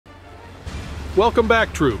Welcome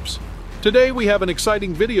back, troops. Today we have an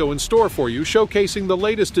exciting video in store for you showcasing the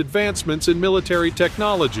latest advancements in military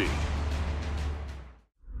technology.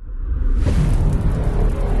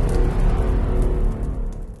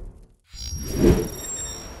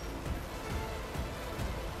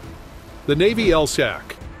 The Navy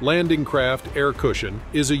LSAC, Landing Craft Air Cushion,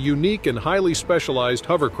 is a unique and highly specialized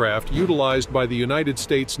hovercraft utilized by the United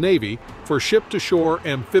States Navy for ship-to-shore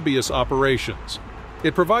amphibious operations.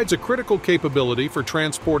 It provides a critical capability for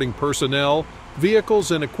transporting personnel, vehicles,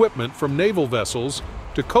 and equipment from naval vessels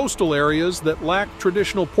to coastal areas that lack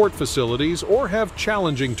traditional port facilities or have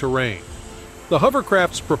challenging terrain. The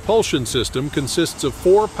hovercraft's propulsion system consists of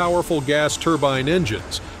 4 powerful gas turbine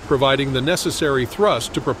engines, providing the necessary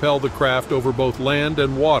thrust to propel the craft over both land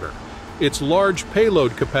and water. Its large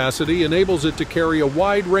payload capacity enables it to carry a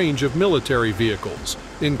wide range of military vehicles,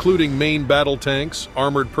 including main battle tanks,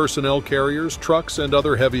 armored personnel carriers, trucks, and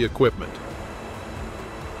other heavy equipment.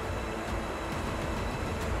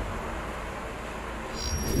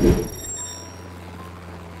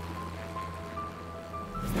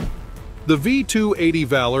 The V-280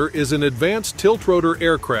 Valor is an advanced tilt-rotor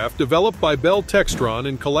aircraft developed by Bell Textron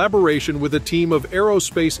in collaboration with a team of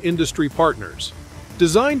aerospace industry partners.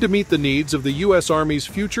 Designed to meet the needs of the U.S. Army's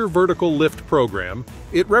Future Vertical Lift program,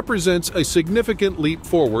 it represents a significant leap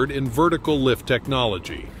forward in vertical lift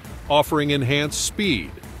technology, offering enhanced speed,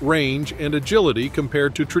 range, and agility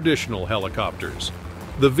compared to traditional helicopters.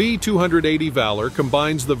 The V-280 Valor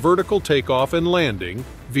combines the vertical takeoff and landing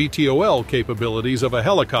 (VTOL) capabilities of a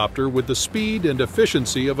helicopter with the speed and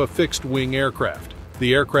efficiency of a fixed-wing aircraft.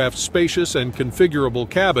 The aircraft's spacious and configurable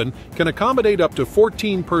cabin can accommodate up to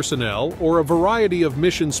 14 personnel or a variety of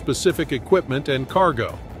mission-specific equipment and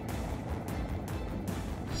cargo.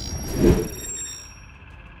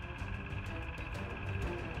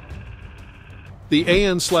 The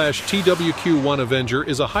AN/TWQ-one Avenger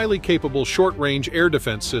is a highly capable short-range air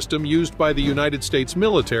defense system used by the United States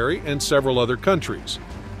military and several other countries.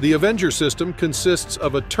 The Avenger system consists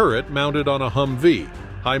of a turret mounted on a Humvee,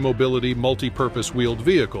 high-mobility multi-purpose wheeled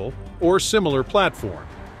vehicle, or similar platform.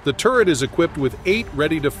 The turret is equipped with 8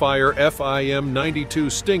 ready-to-fire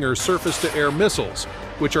FIM-92 Stinger surface-to-air missiles,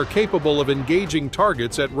 which are capable of engaging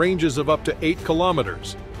targets at ranges of up to 8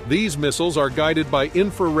 kilometers. These missiles are guided by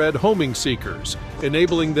infrared homing seekers,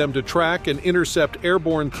 enabling them to track and intercept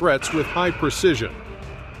airborne threats with high precision.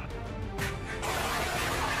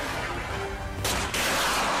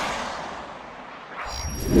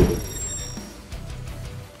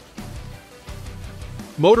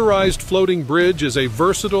 Motorized Floating Bridge is a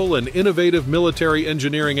versatile and innovative military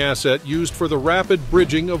engineering asset used for the rapid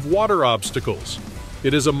bridging of water obstacles.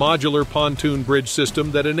 It is a modular pontoon bridge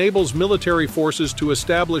system that enables military forces to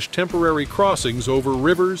establish temporary crossings over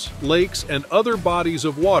rivers, lakes, and other bodies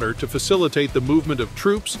of water to facilitate the movement of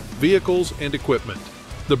troops, vehicles, and equipment.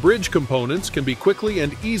 The bridge components can be quickly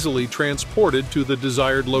and easily transported to the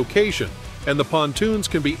desired location, and the pontoons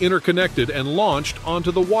can be interconnected and launched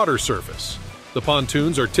onto the water surface. The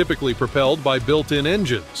pontoons are typically propelled by built-in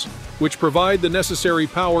engines, which provide the necessary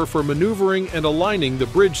power for maneuvering and aligning the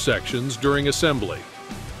bridge sections during assembly.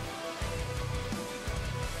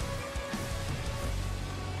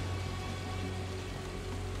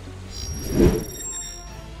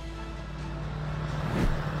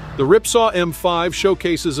 The Ripsaw M5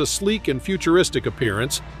 showcases a sleek and futuristic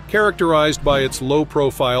appearance, characterized by its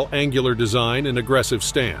low-profile angular design and aggressive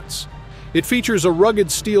stance. It features a rugged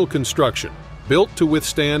steel construction, built to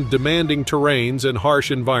withstand demanding terrains and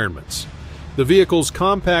harsh environments. The vehicle's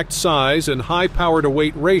compact size and high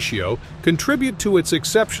power-to-weight ratio contribute to its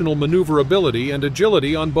exceptional maneuverability and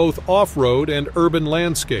agility on both off-road and urban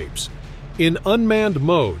landscapes. In unmanned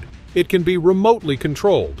mode, it can be remotely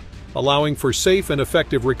controlled, allowing for safe and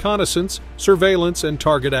effective reconnaissance, surveillance, and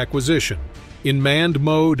target acquisition. In manned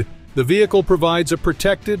mode, the vehicle provides a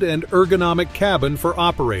protected and ergonomic cabin for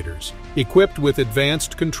operators, equipped with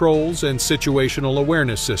advanced controls and situational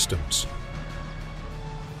awareness systems.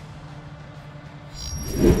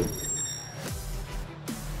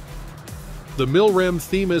 The Milren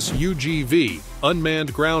Themis UGV,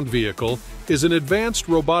 unmanned ground vehicle, is an advanced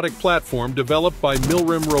robotic platform developed by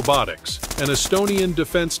Milren Robotics, an Estonian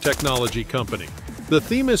defense technology company. The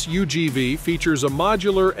Themis UGV features a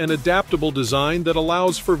modular and adaptable design that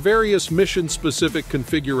allows for various mission-specific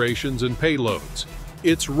configurations and payloads.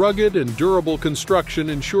 Its rugged and durable construction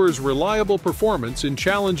ensures reliable performance in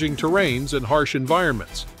challenging terrains and harsh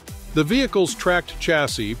environments. The vehicle's tracked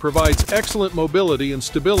chassis provides excellent mobility and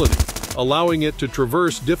stability, allowing it to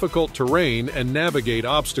traverse difficult terrain and navigate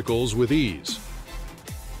obstacles with ease.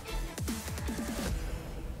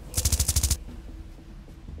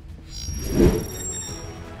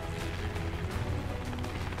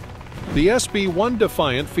 The SB-1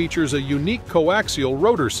 Defiant features a unique coaxial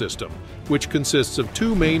rotor system, which consists of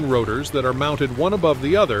two main rotors that are mounted one above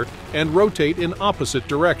the other and rotate in opposite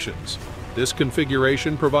directions. This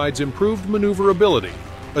configuration provides improved maneuverability,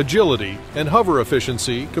 agility, and hover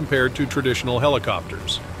efficiency compared to traditional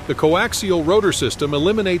helicopters. The coaxial rotor system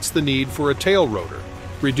eliminates the need for a tail rotor,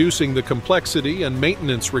 reducing the complexity and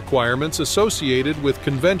maintenance requirements associated with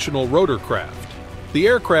conventional rotorcraft. The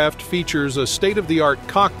aircraft features a state-of-the-art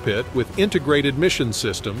cockpit with integrated mission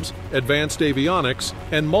systems, advanced avionics,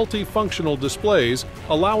 and multifunctional displays,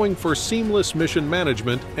 allowing for seamless mission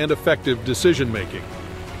management and effective decision-making.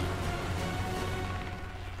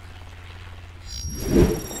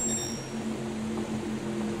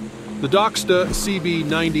 The Doxta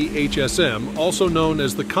CB-90 HSM, also known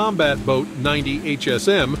as the Combat Boat 90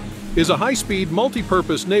 HSM, is a high-speed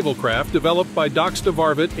multi-purpose naval craft developed by Doxta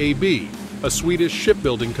Varvet AB, a Swedish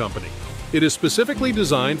shipbuilding company. It is specifically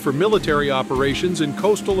designed for military operations in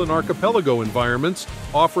coastal and archipelago environments,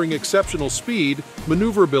 offering exceptional speed,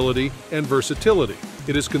 maneuverability, and versatility.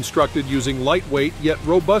 It is constructed using lightweight yet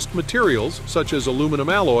robust materials such as aluminum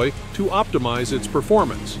alloy to optimize its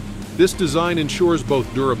performance. This design ensures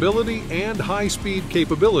both durability and high-speed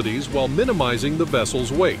capabilities while minimizing the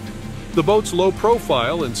vessel's weight. The boat's low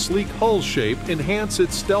profile and sleek hull shape enhance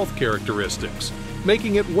its stealth characteristics,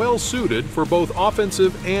 making it well-suited for both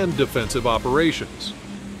offensive and defensive operations.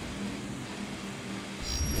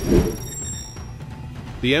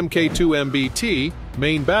 The Mk2 MBT,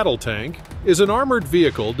 main battle tank, is an armored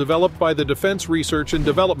vehicle developed by the Defense Research and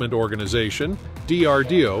Development Organization,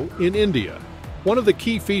 DRDO, in India. One of the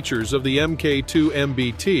key features of the Mk2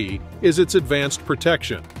 MBT is its advanced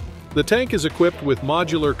protection. The tank is equipped with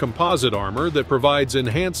modular composite armor that provides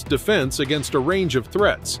enhanced defense against a range of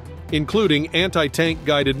threats, including anti-tank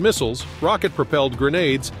guided missiles, rocket-propelled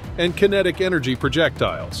grenades, and kinetic energy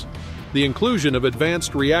projectiles. The inclusion of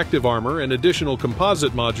advanced reactive armor and additional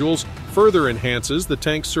composite modules further enhances the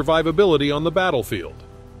tank's survivability on the battlefield.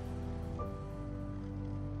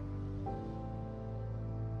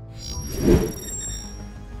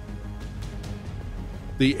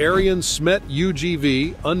 The Ariane-Smet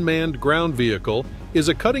UGV unmanned ground vehicle is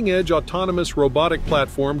a cutting-edge autonomous robotic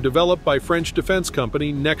platform developed by French defense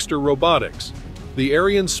company Nexter Robotics. The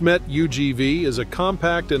Ariane-Smet UGV is a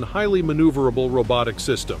compact and highly maneuverable robotic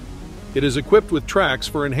system. It is equipped with tracks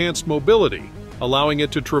for enhanced mobility, allowing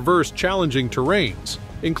it to traverse challenging terrains,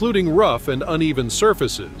 including rough and uneven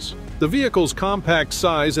surfaces. The vehicle's compact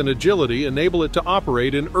size and agility enable it to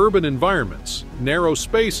operate in urban environments, narrow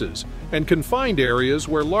spaces, and confined areas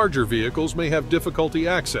where larger vehicles may have difficulty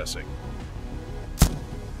accessing.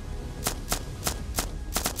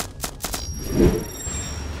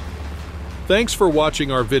 Thanks for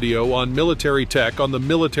watching our video on military tech on the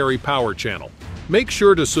Military Power channel. Make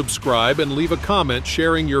sure to subscribe and leave a comment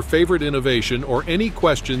sharing your favorite innovation or any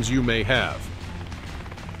questions you may have.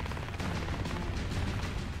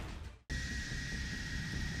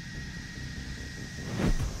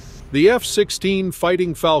 The F-16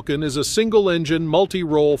 Fighting Falcon is a single-engine,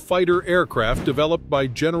 multi-role fighter aircraft developed by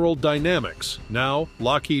General Dynamics, now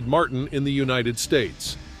Lockheed Martin in the United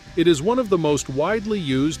States. It is one of the most widely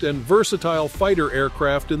used and versatile fighter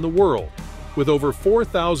aircraft in the world, with over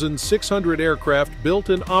 4,600 aircraft built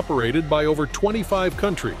and operated by over 25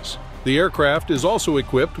 countries. The aircraft is also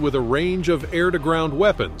equipped with a range of air-to-ground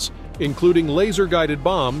weapons, including laser-guided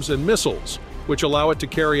bombs and missiles, which allow it to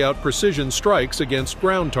carry out precision strikes against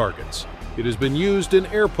ground targets. It has been used in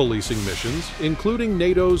air policing missions, including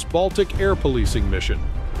NATO's Baltic Air Policing Mission.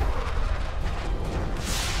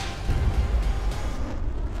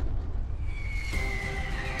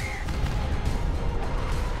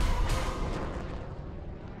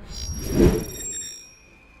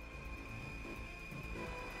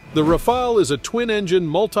 The Rafale is a twin-engine,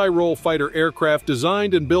 multi-role fighter aircraft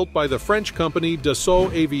designed and built by the French company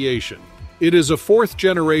Dassault Aviation. It is a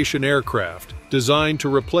fourth-generation aircraft, designed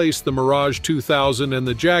to replace the Mirage 2000 and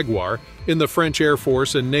the Jaguar in the French Air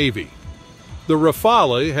Force and Navy. The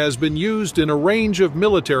Rafale has been used in a range of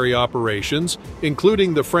military operations,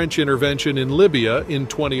 including the French intervention in Libya in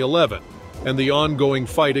 2011, and the ongoing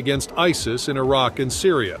fight against ISIS in Iraq and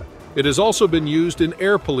Syria. It has also been used in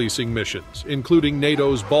air policing missions, including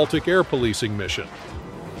NATO's Baltic Air Policing Mission.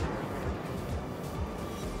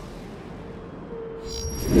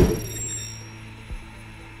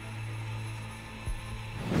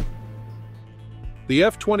 The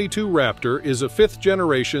F-22 Raptor is a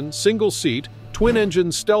fifth-generation, single-seat,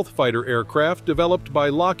 twin-engine stealth fighter aircraft developed by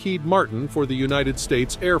Lockheed Martin for the United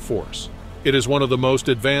States Air Force. It is one of the most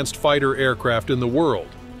advanced fighter aircraft in the world,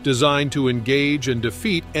 designed to engage and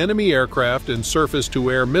defeat enemy aircraft and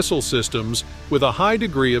surface-to-air missile systems with a high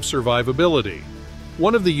degree of survivability.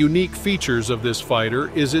 One of the unique features of this fighter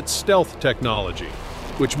is its stealth technology,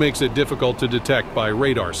 which makes it difficult to detect by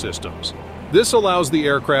radar systems. This allows the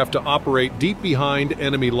aircraft to operate deep behind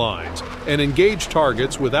enemy lines and engage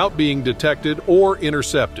targets without being detected or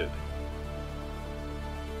intercepted.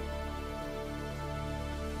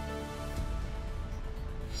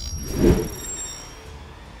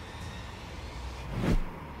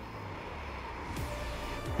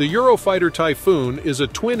 The Eurofighter Typhoon is a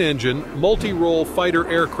twin-engine, multi-role fighter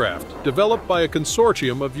aircraft developed by a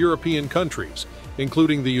consortium of European countries,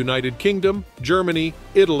 including the United Kingdom, Germany,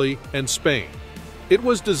 Italy, and Spain. It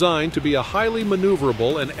was designed to be a highly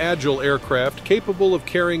maneuverable and agile aircraft capable of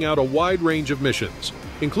carrying out a wide range of missions,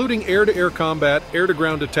 including air-to-air combat,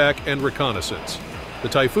 air-to-ground attack, and reconnaissance. The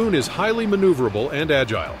Typhoon is highly maneuverable and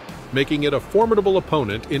agile, making it a formidable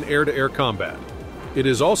opponent in air-to-air combat. It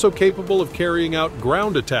is also capable of carrying out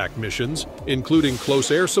ground attack missions, including close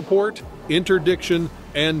air support, interdiction,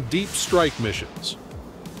 and deep strike missions.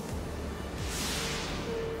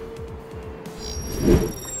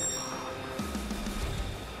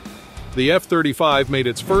 The F-35 made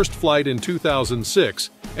its first flight in 2006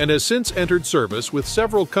 and has since entered service with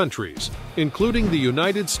several countries, including the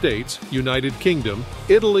United States, United Kingdom,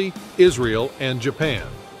 Italy, Israel, and Japan.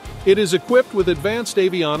 It is equipped with advanced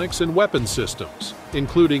avionics and weapon systems,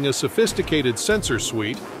 including a sophisticated sensor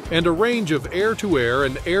suite and a range of air-to-air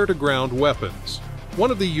and air-to-ground weapons.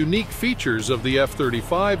 One of the unique features of the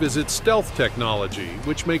F-35 is its stealth technology,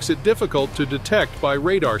 which makes it difficult to detect by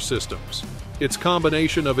radar systems. Its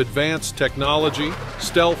combination of advanced technology,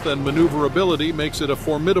 stealth, and maneuverability makes it a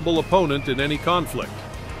formidable opponent in any conflict.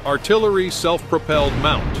 Artillery self-propelled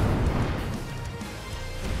mount.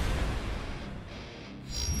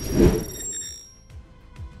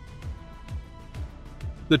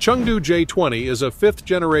 The Chengdu J-20 is a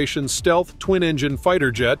fifth-generation stealth twin-engine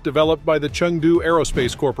fighter jet developed by the Chengdu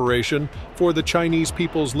Aerospace Corporation for the Chinese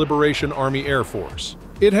People's Liberation Army Air Force.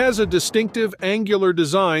 It has a distinctive angular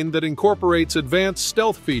design that incorporates advanced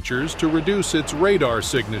stealth features to reduce its radar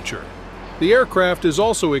signature. The aircraft is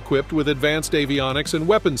also equipped with advanced avionics and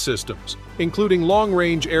weapon systems, including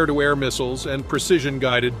long-range air-to-air missiles and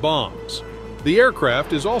precision-guided bombs. The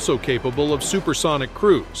aircraft is also capable of supersonic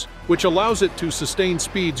cruise, which allows it to sustain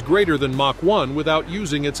speeds greater than Mach 1 without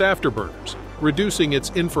using its afterburners, reducing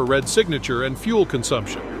its infrared signature and fuel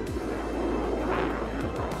consumption.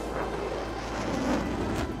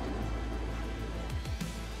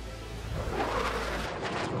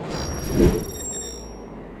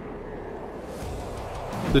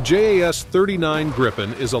 The JAS-39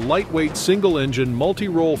 Gripen is a lightweight single-engine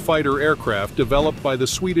multi-role fighter aircraft developed by the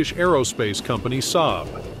Swedish aerospace company Saab.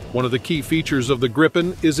 One of the key features of the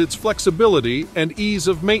Gripen is its flexibility and ease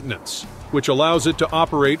of maintenance, which allows it to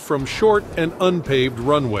operate from short and unpaved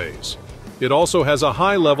runways. It also has a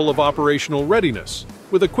high level of operational readiness,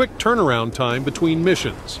 with a quick turnaround time between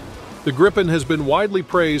missions. The Gripen has been widely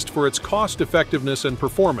praised for its cost-effectiveness and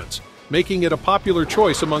performance, making it a popular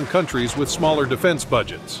choice among countries with smaller defense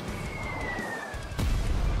budgets.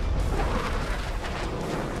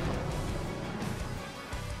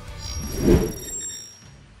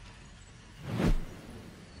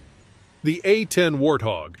 The A-10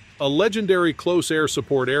 Warthog, a legendary close air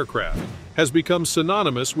support aircraft, has become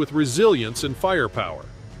synonymous with resilience and firepower.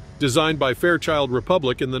 Designed by Fairchild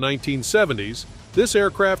Republic in the 1970s, this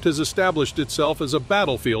aircraft has established itself as a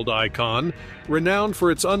battlefield icon, renowned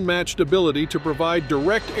for its unmatched ability to provide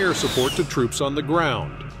direct air support to troops on the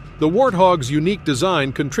ground. The Warthog's unique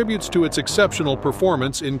design contributes to its exceptional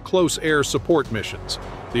performance in close air support missions.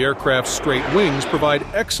 The aircraft's straight wings provide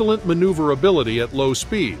excellent maneuverability at low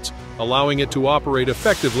speeds, allowing it to operate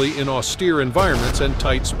effectively in austere environments and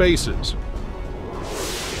tight spaces.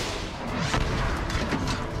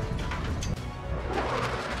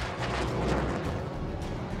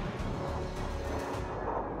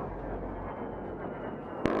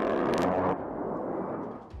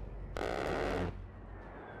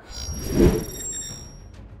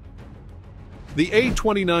 The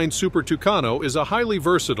A-29 Super Tucano is a highly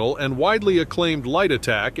versatile and widely acclaimed light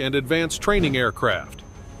attack and advanced training aircraft.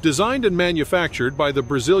 Designed and manufactured by the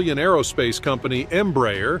Brazilian aerospace company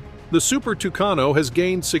Embraer, the Super Tucano has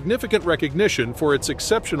gained significant recognition for its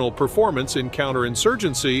exceptional performance in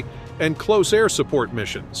counterinsurgency and close air support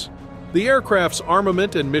missions. The aircraft's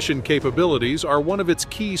armament and mission capabilities are one of its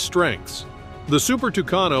key strengths. The Super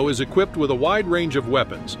Tucano is equipped with a wide range of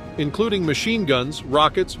weapons, including machine guns,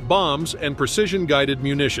 rockets, bombs, and precision-guided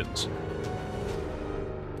munitions.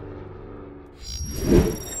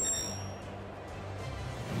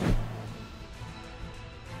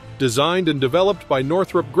 Designed and developed by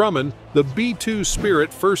Northrop Grumman, the B-2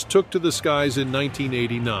 Spirit first took to the skies in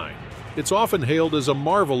 1989. It's often hailed as a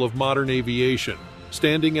marvel of modern aviation,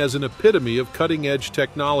 standing as an epitome of cutting-edge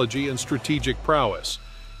technology and strategic prowess.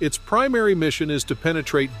 Its primary mission is to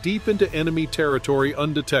penetrate deep into enemy territory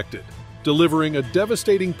undetected, delivering a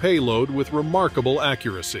devastating payload with remarkable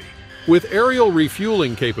accuracy. With aerial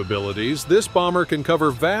refueling capabilities, this bomber can cover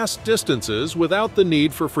vast distances without the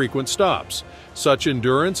need for frequent stops. Such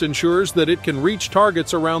endurance ensures that it can reach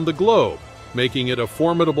targets around the globe, making it a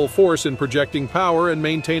formidable force in projecting power and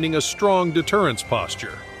maintaining a strong deterrence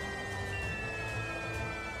posture.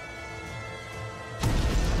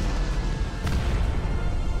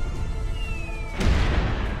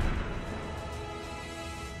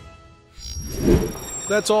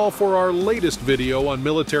 That's all for our latest video on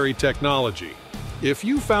military technology. If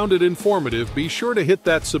you found it informative, be sure to hit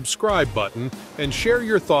that subscribe button and share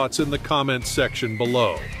your thoughts in the comments section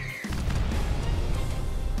below.